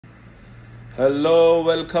Hello,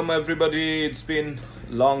 welcome everybody. It's been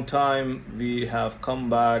a long time. We have come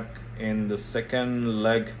back in the second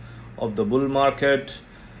leg of the bull market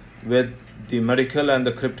with the medical and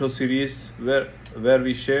the crypto series where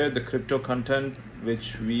we share the crypto content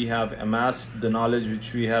which we have amassed, the knowledge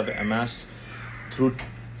which we have amassed through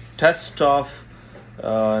test of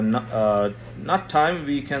not time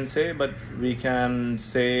we can say, but we can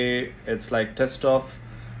say it's like test of.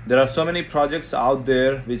 There are so many projects out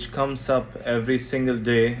there which comes up every single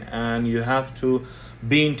day, and you have to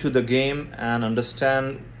be into the game and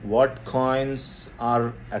understand what coins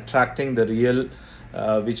are attracting the real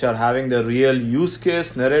which are having the real use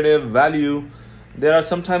case, narrative, value. There are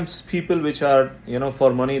sometimes people which are,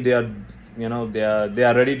 for money, they are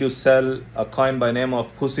ready to sell a coin by name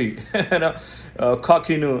of pussy,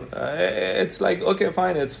 cockinu. It's like, okay,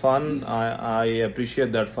 fine, it's fun. I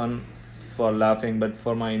appreciate that fun for laughing, but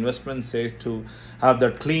for my investment sake, to have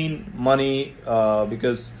that clean money,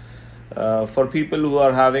 because for people who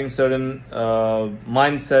are having certain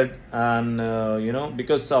mindset, and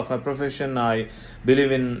because of my profession, I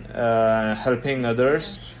believe in helping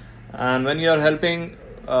others. And when you are helping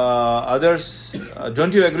others,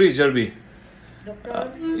 don't you agree, Jerby?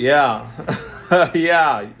 Yeah.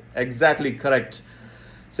 Yeah, exactly correct.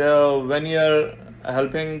 So when you're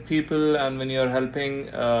helping people and when you're helping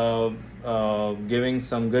giving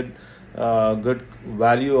some good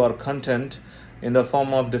value or content in the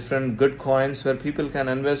form of different good coins where people can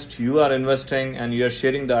invest, you are investing and you're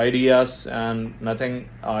sharing the ideas, and nothing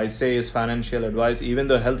I say is financial advice, even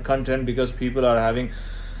the health content, because people are having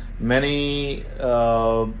many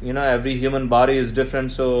every human body is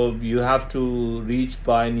different, so you have to reach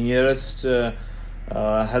by nearest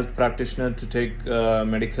health practitioner to take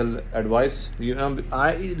medical advice.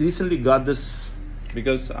 I recently got this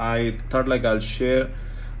because I thought like I'll share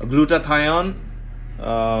a glutathione,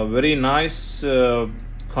 very nice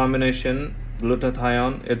combination.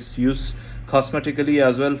 Glutathione, it's used cosmetically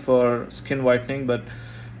as well for skin whitening, but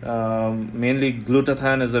mainly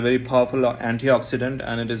glutathione is a very powerful antioxidant,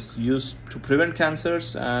 and it is used to prevent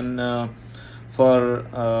cancers and for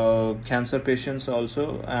cancer patients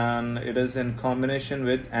also, and it is in combination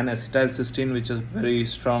with an acetylcysteine, which is very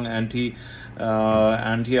strong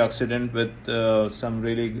antioxidant with some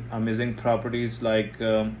really amazing properties, like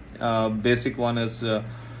basic one is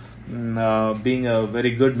being a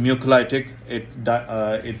very good mucolytic. It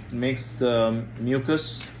makes the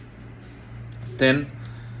mucus thin,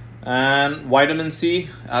 and vitamin C,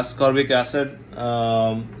 ascorbic acid,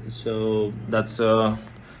 so that's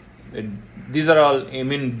these are all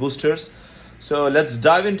immune boosters. So let's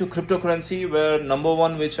dive into cryptocurrency, where number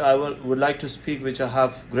one, which I would like to speak, which I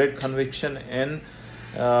have great conviction in,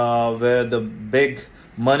 where the big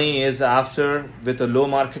money is after, with a low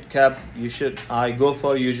market cap. I go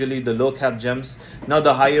for usually the low cap gems, not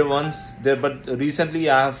the higher ones there, but recently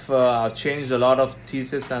I have changed a lot of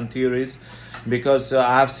thesis and theories, because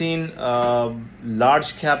I have seen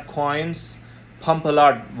large cap coins pump a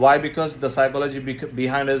lot. Why? Because the psychology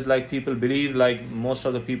behind is like people believe like most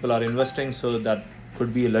of the people are investing, so that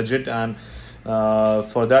could be legit, and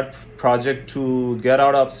for that project to get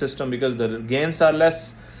out of system, because the gains are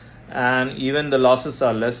less and even the losses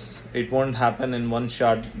are less, it won't happen in one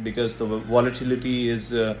shot, because the volatility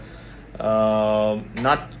is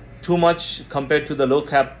not too much compared to the low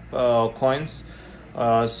cap coins.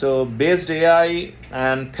 So based AI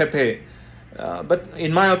and Pepe. But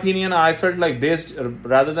in my opinion, I felt like based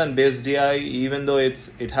rather than based AI, even though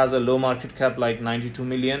it has a low market cap like 92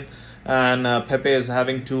 million, and Pepe is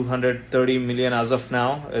having 230 million as of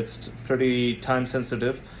now. It's pretty time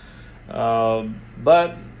sensitive,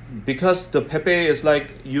 but because the Pepe is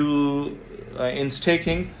like in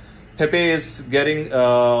staking, Pepe is getting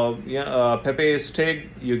Pepe is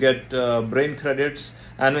staked, you get brain credits,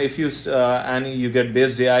 and if you and you get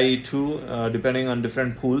based AI too, depending on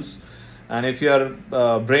different pools. And if you are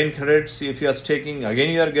brain credits, if you are staking,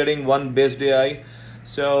 again you are getting one based AI.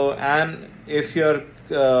 So, and if you are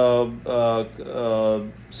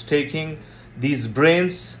staking these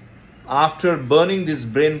brains, after burning these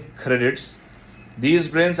brain credits, these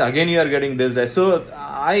brains again you are getting based AI. So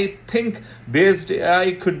I think based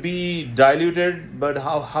AI could be diluted, but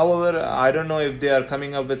however, I don't know if they are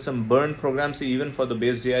coming up with some burn programs even for the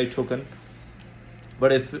based AI token.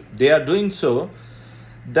 But if they are doing so,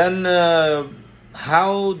 then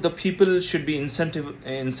how the people should be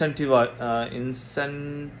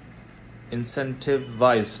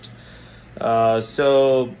incentivized.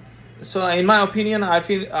 So in my opinion, I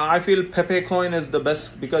feel PEPECOIN is the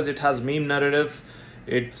best, because it has meme narrative.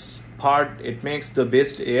 It makes the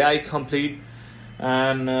based AI complete,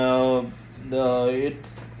 and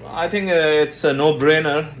I think it's a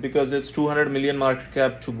no-brainer because it's 200 million market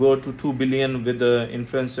cap to go to 2 billion with the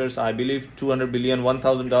influencers. I believe 200 billion,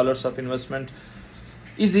 $1,000 of investment.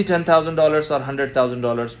 Is it $10,000 or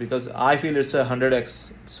 $100,000? Because I feel it's a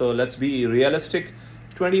 100x. So let's be realistic,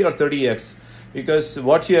 20 or 30x. Because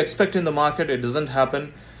what you expect in the market, it doesn't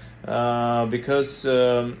happen. Because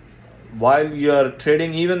while you are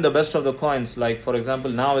trading even the best of the coins, like for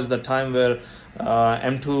example, now is the time where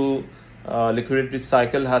M2 liquidity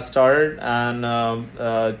cycle has started, and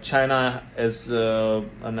China is, you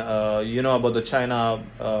know about the China,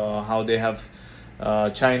 how they have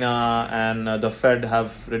China and the Fed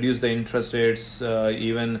have reduced the interest rates.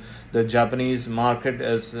 Even the Japanese market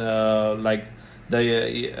is like the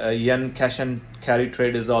yen cash and carry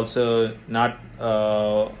trade is also not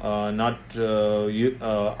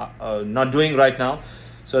doing right now.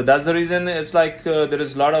 So that's the reason it's like there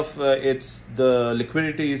is a lot of it's the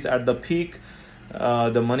liquidity is at the peak,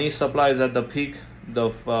 the money supply is at the peak,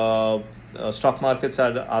 the stock markets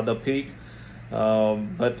are at the peak,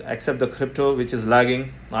 but except the crypto, which is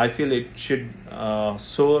lagging. I feel it should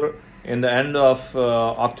soar in the end of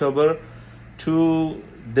October to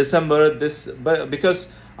December. But because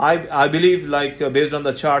I believe, like based on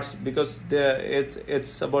the charts, because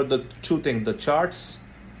it's about the two things: the charts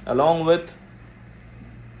along with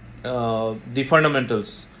the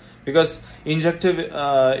fundamentals. Because injective,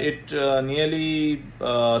 it nearly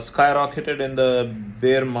skyrocketed in the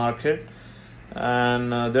bear market,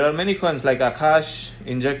 and there are many coins like Akash,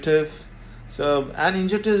 injective. So, and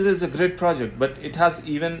injective is a great project, but it has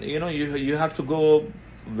even, you know, you have to go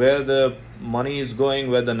where the money is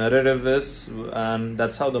going, where the narrative is, and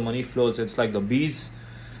that's how the money flows. It's like the bees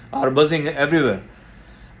are buzzing everywhere,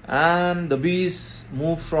 and the bees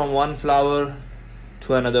move from one flower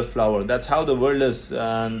to another flower. That's how the world is,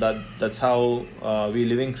 and that's how we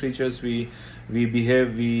living creatures, we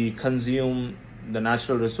behave, we consume the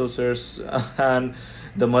natural resources, and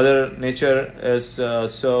the mother nature is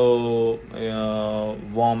so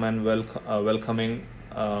warm and welcoming,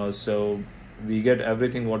 so we get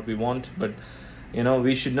everything what we want. But you know,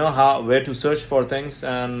 we should know where to search for things,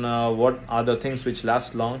 and what are the things which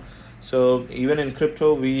last long. So even in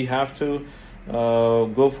crypto, we have to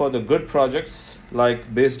go for the good projects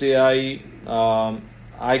like based AI.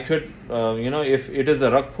 I could, you know, if it is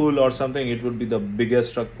a rug pull or something, it would be the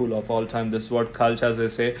biggest rug pull of all time. This is what Kalch, as they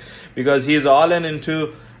say, because he's all in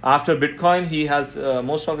into, after Bitcoin, he has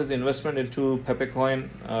most of his investment into PEPECOIN,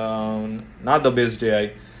 not the based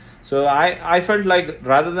AI. So I felt like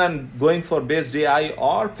rather than going for based AI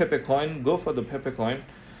or PEPECOIN, go for the PEPECOIN.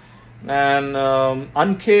 And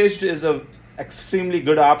uncaged is a extremely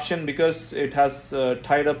good option because it has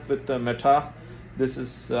tied up with the Meta. This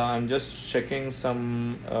is I'm just checking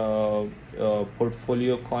some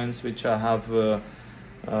portfolio coins which I have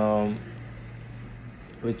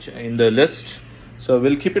which in the list. So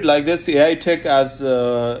we'll keep it like this. Aitech as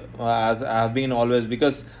I have been always,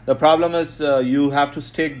 because the problem is you have to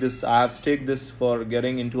stake this. I have staked this for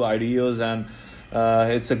getting into IDOs, and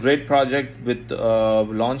it's a great project with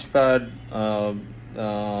Launchpad,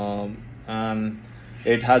 and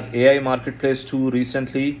it has AI marketplace too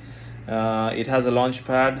recently. It has a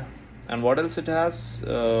Launchpad, and what else it has?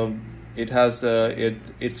 It has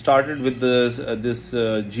it started with this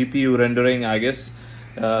GPU rendering, I guess.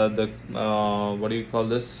 What do you call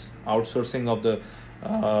this, outsourcing of the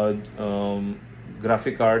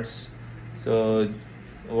graphic cards. So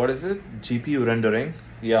what is it, GPU rendering?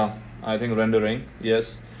 Yeah, I think rendering,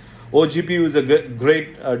 yes. OGPU is a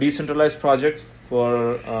great decentralized project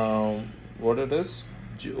for what it is,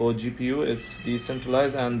 OGPU. It's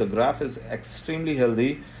decentralized, and the graph is extremely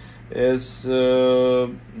healthy. Is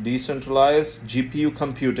decentralized GPU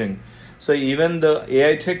computing. So even the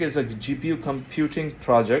Aitech is a GPU computing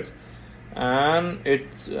project, and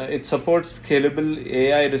it supports scalable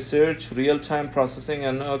AI research, real-time processing,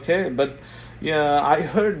 and okay. But yeah, I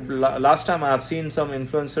heard last time I have seen some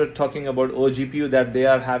influencer talking about OGPU that they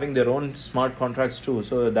are having their own smart contracts too.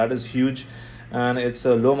 So that is huge, and it's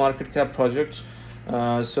a low market cap project.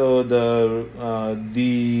 So the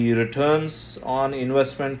returns on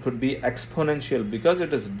investment could be exponential because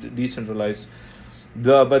it is decentralized.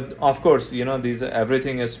 But of course, you know,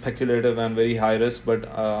 everything is speculative and very high risk. But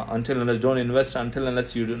until unless don't invest, until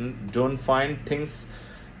unless you don't find things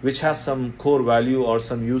which has some core value or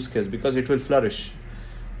some use case, because it will flourish.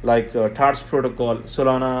 Like TARS protocol,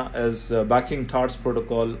 Solana is backing TARS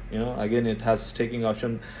protocol. You know, again, it has staking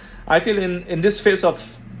option. I feel in this phase of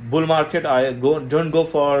bull market, don't go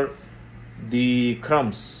for the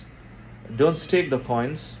crumbs. Don't stake the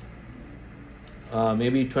coins.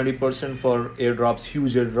 Maybe 20% for airdrops,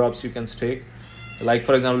 huge airdrops you can stake. like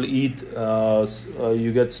for example ETH,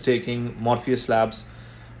 you get staking. Morpheus Labs,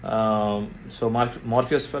 so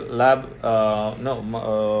Morpheus Lab,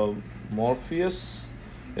 Morpheus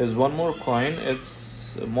is one more coin.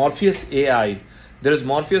 It's Morpheus AI. There is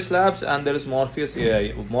Morpheus Labs and there is Morpheus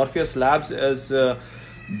AI. Morpheus Labs is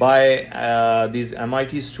by these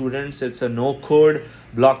MIT students. It's a no-code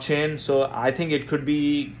blockchain, so I think it could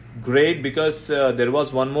be great because there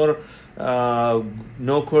was one more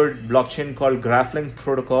no-code blockchain called Graphlink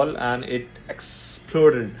protocol, and it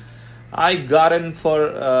exploded. I got in for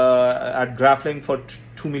at Graphlink for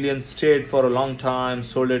 2 million stayed for a long time,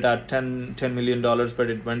 sold it at $10 million, but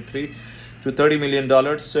it went to $30 million.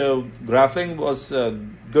 So Graphlink was a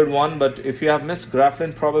good one, but if you have missed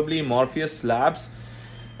Graphlink, probably Morpheus Labs.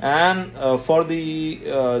 And for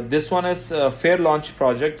the this one is a fair launch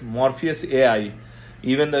project, Morpheus AI.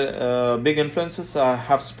 Even the big influencers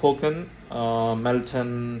have spoken,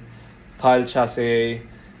 Melton, Kyle Chasse,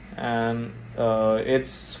 and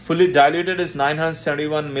it's fully diluted is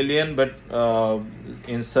 971 million, but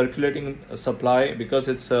in circulating supply, because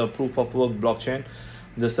it's a proof of work blockchain,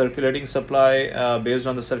 the circulating supply, based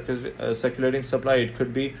on the circulating supply, it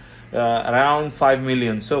could be around 5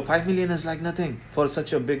 million. So 5 million is like nothing for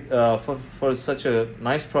such a big for such a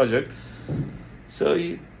nice project. So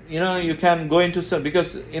you know, you can go into some,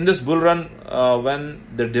 because in this bull run, when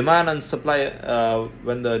the demand and supply,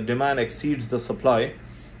 when the demand exceeds the supply,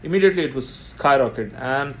 immediately it will skyrocket,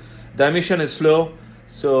 and the emission is slow,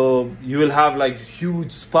 so you will have like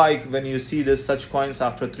huge spike when you see this such coins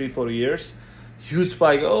after 3-4 years. Huge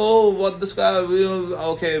spike. Oh, what this guy will,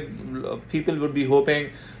 okay, people would be hoping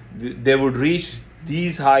they would reach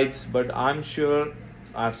these heights, but I'm sure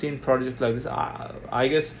I've seen projects like this. I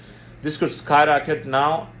guess this could skyrocket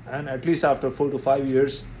now, and at least after 4 to 5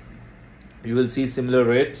 years you will see similar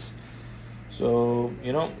rates. So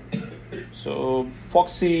you know, so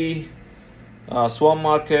Foxy, Swarm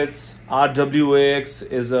Markets, RWAX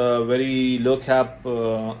is a very low cap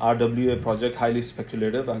RWA project, highly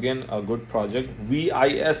speculative, again a good project.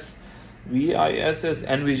 VIS is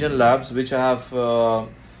Envision Labs, which I have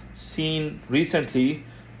seen recently.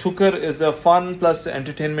 Tucker is a fun plus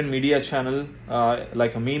entertainment media channel,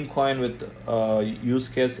 like a meme coin with use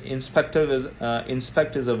case. Inspect is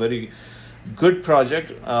a very good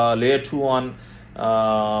project, layer 2 on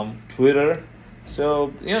Twitter.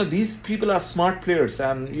 So you know, these people are smart players,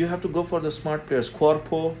 and you have to go for the smart players.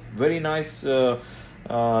 Qorpo, very nice gaming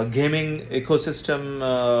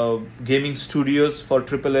ecosystem, gaming studios for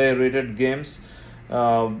AAA rated games.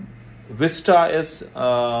 Vista is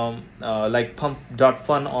like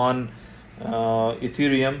pump.fun on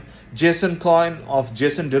Ethereum. Jason Coin of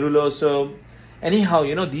Jason Derulo. So anyhow,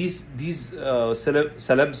 you know, these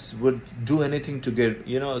celebs would do anything to get,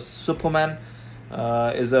 you know. Suiman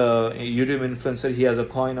is a YouTube influencer. He has a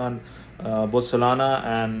coin on both Solana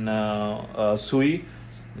and Sui.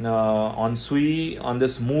 On Sui, on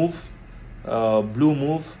this move, blue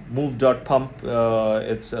move.pump,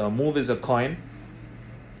 it's move is a coin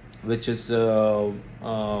which is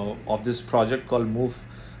of this project called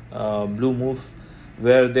blue move,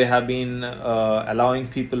 where they have been allowing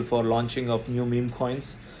people for launching of new meme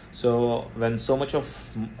coins. So when so much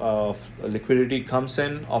of liquidity comes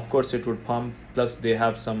in, of course it would pump. Plus they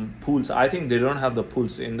have some pools. I think they don't have the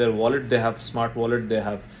pools in their wallet. They have smart wallet. They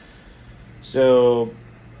have. So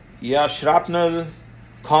yeah, Shrapnel,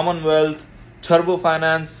 Commonwealth, Turbo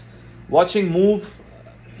Finance. Watching move,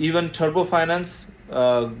 even Turbo Finance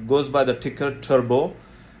goes by the ticker Turbo,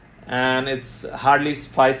 and it's hardly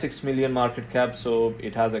 5-6 million market cap. So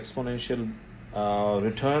it has exponential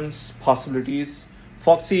returns possibilities.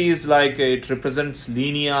 Foxy is like, it represents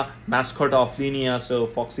Linea, mascot of Linea. So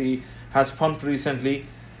Foxy has pumped recently.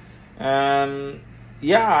 And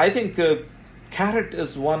yeah, I think Carat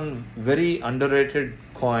is one very underrated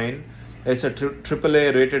coin. It's a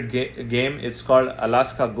AAA rated game. It's called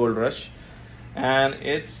Alaska Gold Rush, and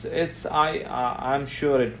I'm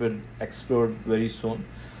sure it will explode very soon.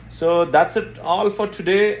 So that's it all for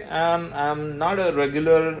today. And I'm not a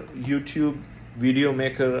regular YouTube video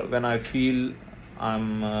maker. When I feel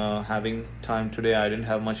I'm having time today, I didn't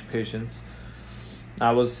have much patience.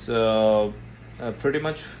 I was pretty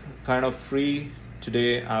much kind of free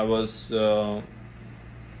today. I was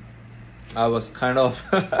kind of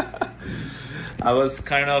I was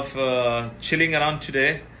kind of chilling around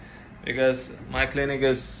today, because my clinic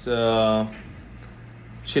is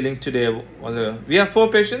chilling today. We have 4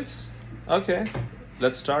 patients. Okay,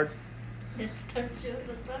 let's start.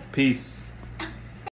 Peace.